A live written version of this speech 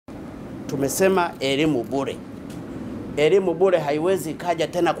tumesema elimu bure. Elimu bure haiwezi kaja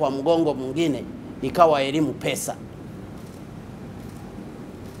tena kwa mgongo mwingine ikawa elimu pesa.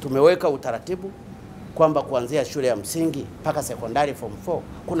 Tumeweka utaratibu kwamba kuanzia shule ya msingi mpaka sekondari form 4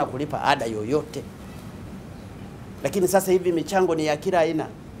 kuna kulipa ada yoyote. Lakini sasa hivi michango ni ya kila aina.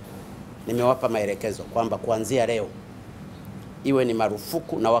 Nimewapa maelekezo kwamba kuanzia leo iwe ni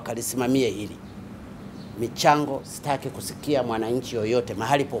marufuku na wakalisimamie hili. Michango sitaki kusikia mwananchi yoyote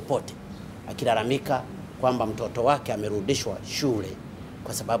mahali popote akilalamika kwamba mtoto wake amerudishwa shule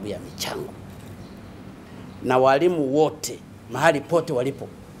kwa sababu ya michango. Na walimu wote mahali pote walipo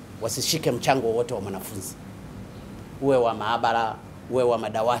wasishike mchango wote wa mwanafunzi. Uwe wa maabara, uwe wa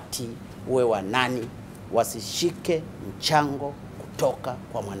madawati, uwe wa nani, wasishike mchango kutoka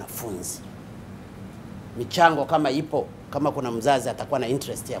kwa mwanafunzi. Michango kama ipo, kama kuna mzazi atakuwa na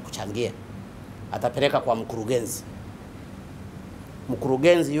interest ya kuchangia, atapeleka kwa mkurugenzi.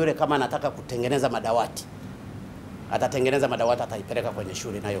 Mkurugenzi yule kama anataka kutengeneza madawati, atatengeneza madawati, ataipeleka kwenye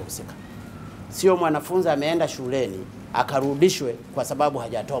shule inayohusika. Sio mwanafunzi ameenda shuleni akarudishwe kwa sababu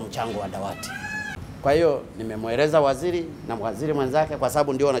hajatoa mchango wa dawati. Kwa hiyo nimemweleza waziri na waziri mwenzake, kwa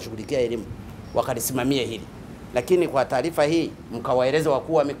sababu ndio wanashughulikia elimu, wakalisimamie hili. Lakini kwa taarifa hii mkawaeleze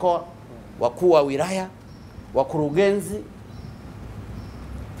wakuu wa mikoa, wakuu wa wilaya, wakurugenzi.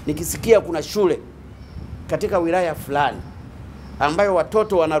 Nikisikia kuna shule katika wilaya fulani ambayo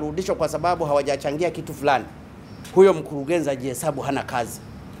watoto wanarudishwa kwa sababu hawajachangia kitu fulani, huyo mkurugenzi ajihesabu hana kazi.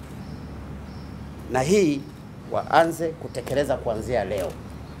 Na hii waanze kutekeleza kuanzia leo.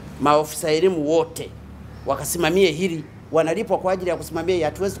 Maofisa elimu wote wakasimamie hili, wanalipwa kwa ajili ya kusimamia.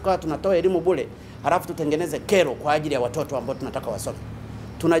 Hatuwezi kuwa tunatoa elimu bure halafu tutengeneze kero kwa ajili ya watoto ambao tunataka wasome.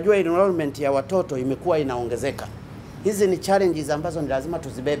 Tunajua enrollment ya watoto imekuwa inaongezeka. Hizi ni challenges ambazo ni lazima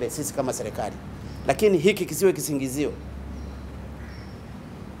tuzibebe sisi kama serikali. Lakini hiki kisiwe kisingizio,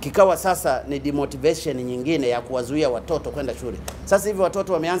 kikawa sasa ni demotivation nyingine ya kuwazuia watoto kwenda shule. Sasa hivi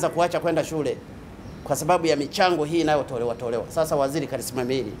watoto wameanza kuacha kwenda shule kwa sababu ya michango hii inayotolewa. Sasa waziri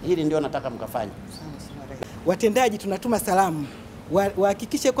kalisimamia hili ndio nataka mkafanye. Watendaji tunatuma salamu,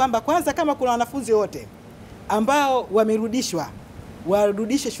 wahakikishe kwamba kwanza kama kuna wanafunzi wote ambao wamerudishwa,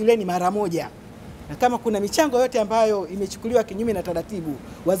 warudishe shuleni mara moja. Na kama kuna michango yote ambayo imechukuliwa kinyume na taratibu,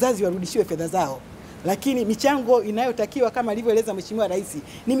 wazazi warudishiwe fedha zao. Lakini michango inayotakiwa kama alivyoeleza Mheshimiwa Rais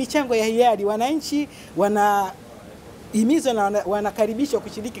ni michango ya hiari. Wananchi wanahimizwa na wanakaribishwa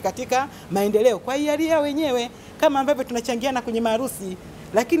kushiriki katika maendeleo kwa hiari yao wenyewe, kama ambavyo tunachangiana kwenye maharusi.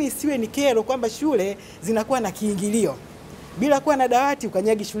 Lakini isiwe ni kero kwamba shule zinakuwa na kiingilio. Bila kuwa na dawati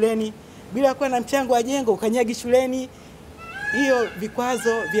ukanyagi shuleni, bila kuwa na mchango wa jengo ukanyagi shuleni. Hiyo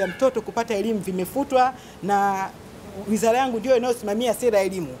vikwazo vya mtoto kupata elimu vimefutwa, na wizara yangu ndio inayosimamia sera ya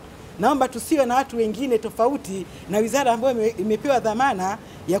elimu. Naomba tusiwe na watu wengine tofauti na wizara ambayo imepewa dhamana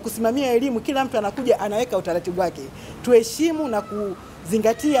ya kusimamia elimu. Kila mtu anakuja anaweka utaratibu wake. Tuheshimu na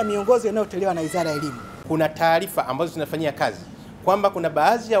kuzingatia miongozo inayotolewa na wizara ya elimu. Kuna taarifa ambazo tunafanyia kazi kwamba kuna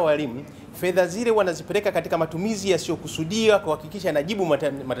baadhi ya walimu fedha zile wanazipeleka katika matumizi yasiyokusudia kuhakikisha yanajibu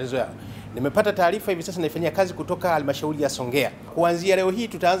matatizo yao. Nimepata taarifa hivi sasa naifanyia kazi kutoka halmashauri ya Songea. Kuanzia leo hii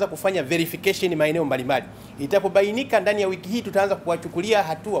tutaanza kufanya verification maeneo mbalimbali. Itapobainika ndani ya wiki hii tutaanza kuwachukulia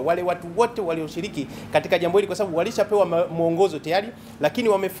hatua wale watu wote walioshiriki katika jambo hili, kwa sababu walishapewa mwongozo tayari, lakini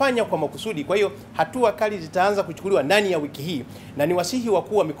wamefanya kwa makusudi. Kwa hiyo hatua kali zitaanza kuchukuliwa ndani ya wiki hii, na niwasihi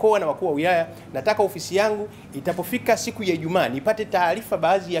wakuu wa mikoa na wakuu wa wilaya, nataka ofisi yangu itapofika siku ya Ijumaa nipate taarifa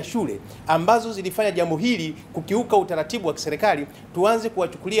baadhi ya shule ambazo zilifanya jambo hili kukiuka utaratibu wa kiserikali, tuanze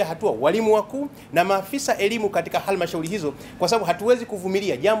kuwachukulia hatua walimu wakuu na maafisa elimu katika halmashauri hizo, kwa sababu hatuwezi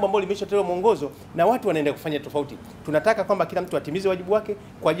kuvumilia jambo ambalo limeshatolewa mwongozo na watu wanaenda kufanya tofauti. Tunataka kwamba kila mtu atimize wajibu wake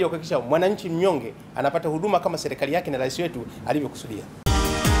kwa ajili ya kuhakikisha mwananchi mnyonge anapata huduma kama serikali yake na rais wetu alivyokusudia.